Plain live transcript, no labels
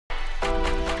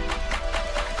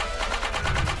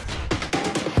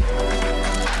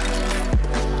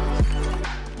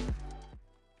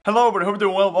Hello everybody, hope you're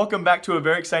doing well. Welcome back to a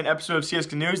very exciting episode of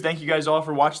CSGO News. Thank you guys all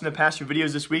for watching the past few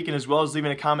videos this week and as well as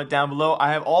leaving a comment down below.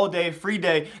 I have all day, free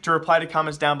day, to reply to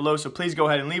comments down below, so please go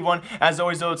ahead and leave one. As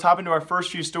always though, let's hop into our first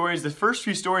few stories. The first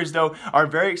few stories though are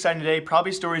very exciting today,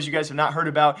 probably stories you guys have not heard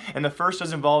about, and the first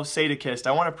does involve Sadokist.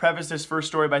 I want to preface this first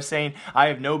story by saying I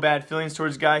have no bad feelings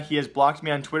towards the guy. He has blocked me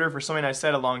on Twitter for something I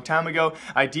said a long time ago.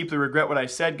 I deeply regret what I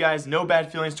said, guys. No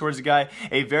bad feelings towards the guy.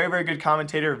 A very, very good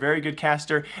commentator, very good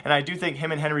caster, and I do think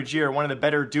him and Henry G are one of the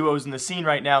better duos in the scene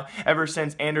right now ever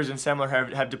since Anders and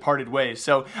Semler have departed ways.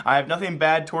 So I have nothing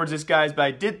bad towards this guy, but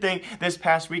I did think this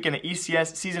past weekend at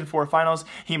ECS Season 4 Finals,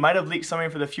 he might have leaked something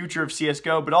for the future of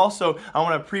CSGO, but also I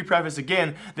want to pre-preface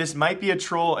again, this might be a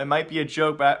troll, it might be a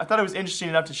joke, but I thought it was interesting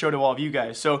enough to show to all of you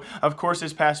guys. So of course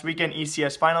this past weekend,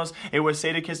 ECS Finals, it was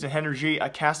Sadokist and Henry G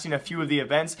casting a few of the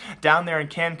events down there in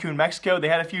Cancun, Mexico. They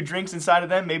had a few drinks inside of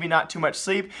them, maybe not too much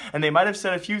sleep, and they might have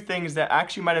said a few things that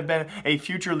actually might have been a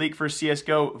future leak for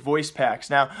CSGO voice packs.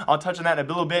 Now, I'll touch on that in a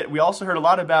little bit. We also heard a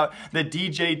lot about the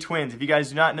DJ twins. If you guys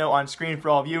do not know, on screen for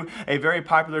all of you, a very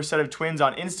popular set of twins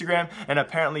on Instagram, and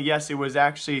apparently, yes, it was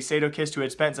actually Sadokist who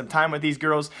had spent some time with these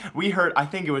girls. We heard, I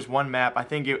think it was one map,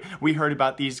 we heard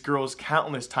about these girls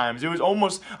countless times. It was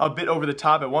almost a bit over the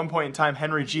top. At one point in time,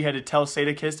 Henry G had to tell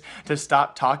Sadokist to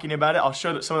stop talking about it. I'll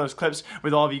show some of those clips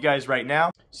with all of you guys right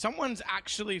now. Someone's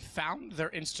actually found their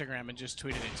Instagram and just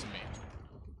tweeted it to me.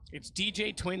 It's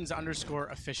DJ Twins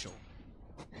 _ official.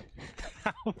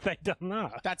 How have they done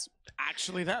that? That's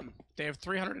actually them. They have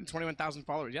 321,000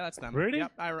 followers. Yeah, that's them. Really?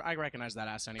 Yep, I recognize that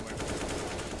ass anywhere.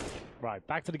 Right,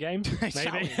 back to the game,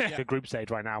 Shall maybe? we? Yeah. The group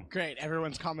stage right now. Great,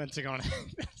 everyone's commenting on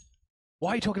it.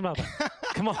 Why are you talking about that?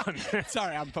 Come on.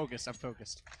 Sorry, I'm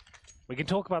focused. We can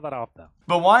talk about that after.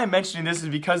 But why I'm mentioning this is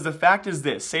because the fact is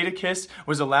this: Sadokist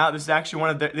was allowed. This is actually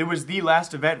it was the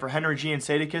last event for Henry G and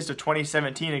Sadokist of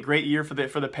 2017. A great year for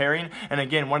the pairing, and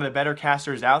again, one of the better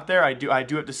casters out there. I do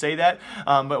have to say that.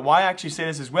 But why I actually say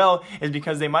this as well is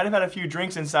because they might have had a few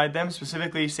drinks inside them,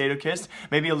 specifically Sadokist,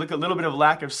 maybe a little bit of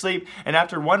lack of sleep, and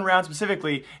after one round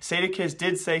specifically, Sadokist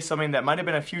did say something that might have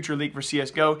been a future leak for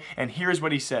CSGO, and here's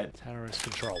what he said: Terrorist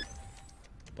control.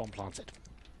 Bomb planted.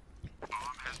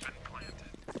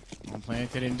 Bomb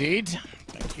planted indeed.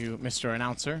 Thank you, Mr.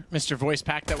 Announcer. Mr. Voice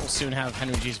Pack that will soon have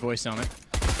Henry G's voice on it.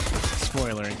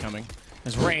 Spoiler incoming.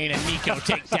 As Rain and Nico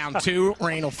take down 2.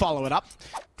 Rain will follow it up.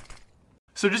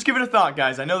 So just give it a thought,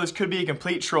 guys. I know this could be a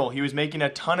complete troll. He was making a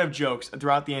ton of jokes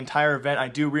throughout the entire event. I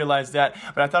do realize that,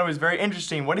 but I thought it was very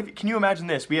interesting. Can you imagine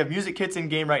this? We have music kits in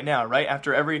game right now, right?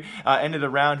 After every end of the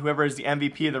round, whoever is the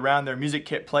MVP of the round, their music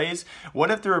kit plays.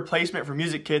 What if the replacement for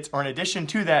music kits, or in addition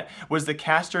to that, was the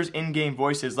caster's in-game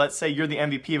voices? Let's say you're the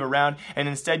MVP of a round, and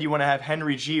instead you want to have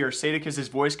Henry G or Sadokist's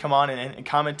voice come on and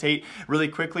commentate really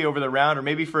quickly over the round, or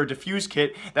maybe for a diffuse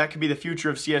kit, that could be the future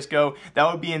of CSGO.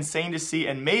 That would be insane to see,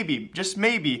 and maybe, just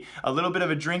maybe, a little bit of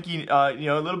a drinking, a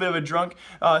little bit of a drunk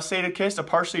Sadokist, a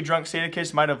partially drunk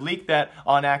Sadokist might have leaked that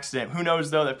on accident. Who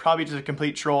knows though? That's probably just a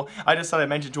complete troll. I just thought I'd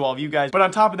mention to all of you guys. But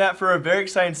on top of that, for a very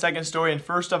exciting second story, and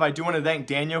first off, I do want to thank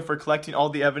Daniel for collecting all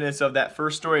the evidence of that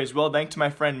first story as well. Thanks to my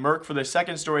friend Merc for the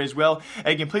second story as well.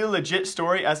 A completely legit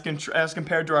story as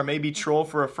compared to our maybe troll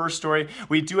for a first story.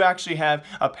 We do actually have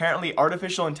apparently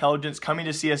artificial intelligence coming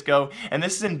to CSGO, and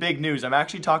this is in big news. I'm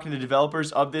actually talking to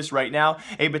developers of this right now.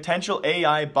 A potential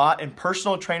AI bot and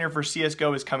personal trainer for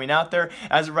CSGO is coming out there.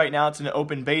 As of right now, it's in an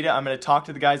open beta. I'm going to talk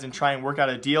to the guys and try and work out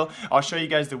a deal. I'll show you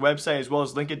guys the website as well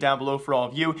as link it down below for all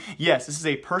of you. Yes, this is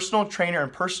a personal trainer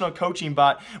and personal coaching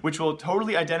bot which will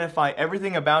totally identify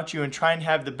everything about you and try and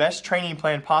have the best training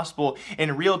plan possible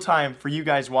in real time for you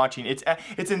guys watching.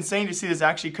 It's insane to see this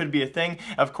actually could be a thing.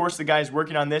 Of course, the guys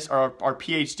working on this are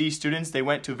PhD students. They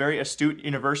went to very astute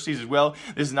universities as well.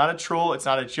 This is not a troll. It's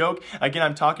not a joke. Again,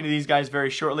 I'm talking to these guys very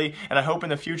shortly, and I hope in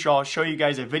the future I'll show you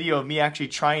guys a video of me actually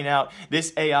trying out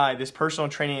this AI, this personal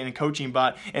training and coaching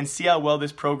bot, and see how well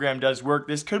this program does work.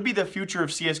 This could be the future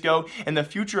of CSGO and the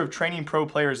future of training pro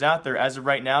players out there. As of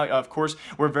right now, of course,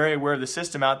 we're very aware of the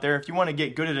system out there. If you want to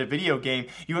get good at a video game,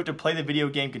 you have to play the video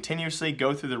game continuously,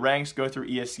 go through the ranks, go through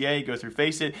ESCA, go through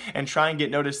Face It, and try and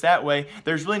get noticed that way.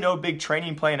 There's really no big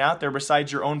training plan out there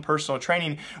besides your own personal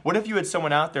training. What if you had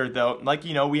someone out there though, like,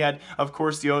 we had, of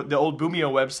course, the old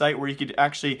Boomio website where you could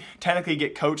actually 10 technically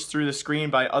get coached through the screen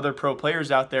by other pro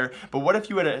players out there, but what if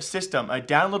you had a system, a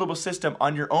downloadable system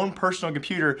on your own personal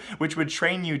computer, which would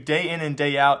train you day in and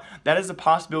day out? That is a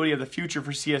possibility of the future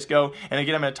for CSGO, and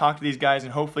again, I'm going to talk to these guys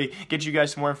and hopefully get you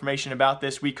guys some more information about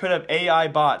this. We could have AI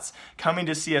bots coming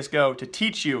to CSGO to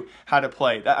teach you how to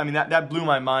play. That blew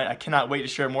my mind. I cannot wait to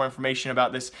share more information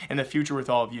about this in the future with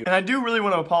all of you. And I do really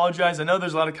want to apologize. I know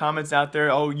there's a lot of comments out there,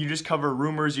 oh, you just cover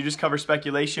rumors, you just cover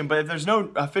speculation, but if there's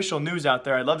no official news out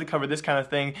there, I'd love to cover this kind of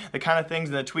thing, the kind of things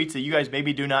in the tweets that you guys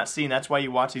maybe do not see, and that's why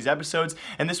you watch these episodes.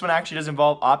 And this one actually does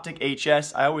involve OpTic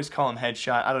HS. I always call him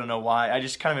Headshot. I don't know why. I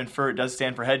just kind of infer it does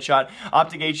stand for Headshot.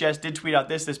 OpTic HS did tweet out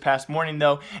this past morning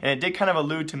though, and it did kind of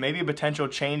allude to maybe a potential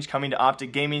change coming to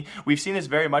OpTic Gaming. We've seen this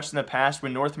very much in the past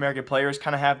when North American players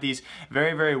kind of have these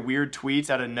very, very weird tweets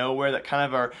out of nowhere that kind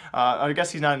of are, I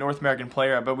guess he's not a North American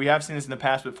player, but we have seen this in the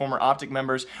past with former OpTic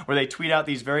members where they tweet out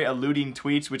these very alluding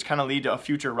tweets which kind of lead to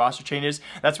future roster changes.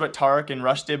 That's what Tarek and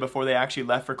Rush did before they actually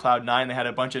left for Cloud9. They had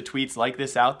a bunch of tweets like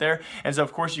this out there, and so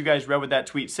of course you guys read what that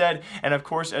tweet said, and of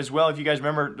course as well, if you guys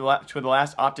remember to the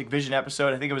last OpTic Vision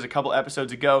episode, I think it was a couple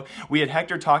episodes ago, we had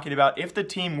Hector talking about if the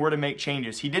team were to make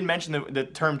changes. He did mention the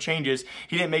term changes.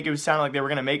 He didn't make it sound like they were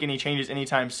going to make any changes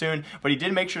anytime soon, but he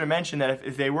did make sure to mention that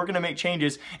if they were going to make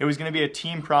changes, it was going to be a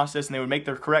team process, and they would make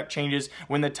the correct changes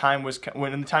when the time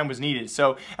was needed.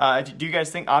 So do you guys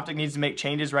think OpTic needs to make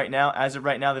changes right now? As of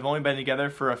right now, they've only been together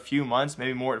for a few months,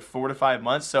 maybe more, 4 to 5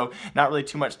 months, so not really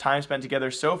too much time spent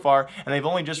together so far, and they've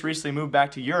only just recently moved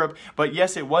back to Europe. But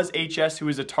yes, it was HS who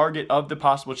was a target of the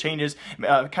possible changes.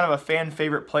 Kind of a fan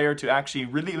favorite player to actually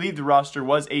really lead the roster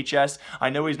was HS. I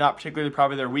know he's not particularly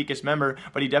probably their weakest member,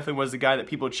 but he definitely was the guy that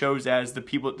people chose as the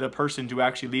person to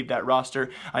actually lead that roster.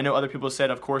 I know other people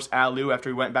said, of course, Alu after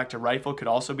he went back to Rifle could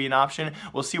also be an option.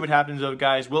 We'll see what happens though,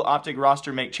 guys. Will OpTic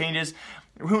roster make changes?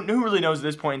 Who really knows at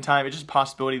this point in time? It's just a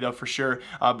possibility though for sure,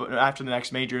 but after the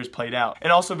next major is played out.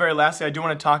 And also very lastly, I do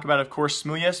want to talk about, of course,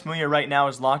 Smooya. Smooya right now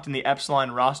is locked in the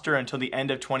Epsilon roster until the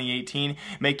end of 2018,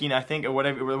 making, I think,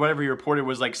 whatever he reported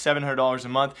was like $700 a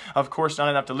month. Of course, not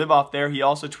enough to live off there. He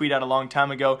also tweeted out a long time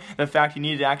ago the fact he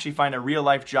needed to actually find a real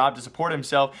life job to support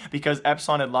himself because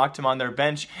Epsilon had locked him on their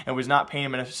bench and was not paying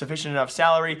him a sufficient enough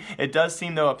salary. It does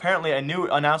seem though apparently a new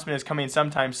announcement is coming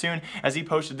sometime soon, as he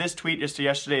posted this tweet just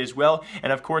yesterday as well.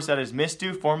 And of course, that is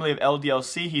Mistu, formerly of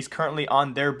LDLC. He's currently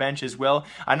on their bench as well.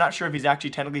 I'm not sure if he's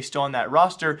actually technically still on that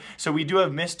roster. So we do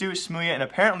have Mistu, Smooya, and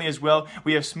apparently as well,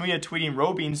 we have Smooya tweeting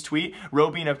Robin's tweet.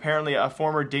 Robin, apparently a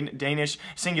former Danish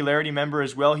Singularity member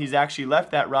as well. He's actually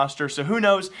left that roster. So who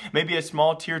knows? Maybe a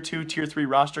small tier 2, tier 3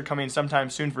 roster coming sometime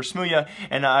soon for Smooya.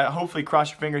 And hopefully,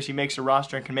 cross your fingers, he makes a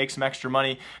roster and can make some extra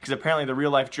money, because apparently the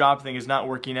real life job thing is not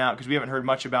working out, because we haven't heard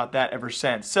much about that ever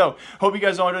since. So hope you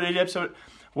guys all enjoyed today's episode.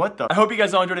 I hope you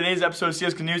guys all enjoyed today's episode of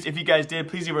CSGO News. If you guys did,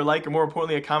 please leave a like, or more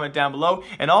importantly, a comment down below.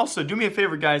 And also, do me a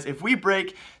favor, guys. If we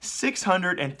break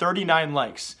 639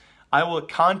 likes, I will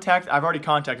I've already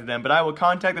contacted them, but I will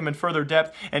contact them in further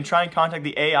depth and try and contact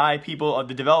the AI people of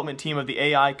the development team of the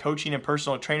AI coaching and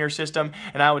personal trainer system,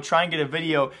 and I will try and get a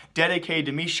video dedicated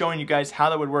to me showing you guys how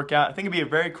that would work out. I think it'd be a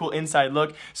very cool inside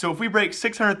look. So if we break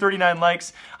 639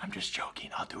 likes, I'm just joking,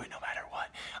 I'll do it no matter what.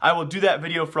 I will do that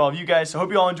video for all of you guys. So I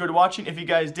hope you all enjoyed watching. If you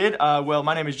guys did, well,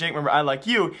 my name is Jake. Remember, I like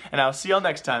you, and I'll see y'all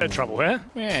next time. In trouble here?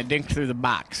 Yeah, dink through the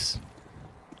box.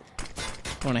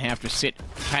 Gonna have to sit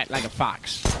pat like a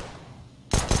fox.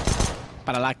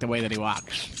 But I like the way that he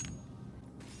walks.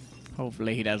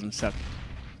 Hopefully he doesn't suck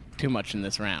too much in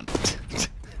this round.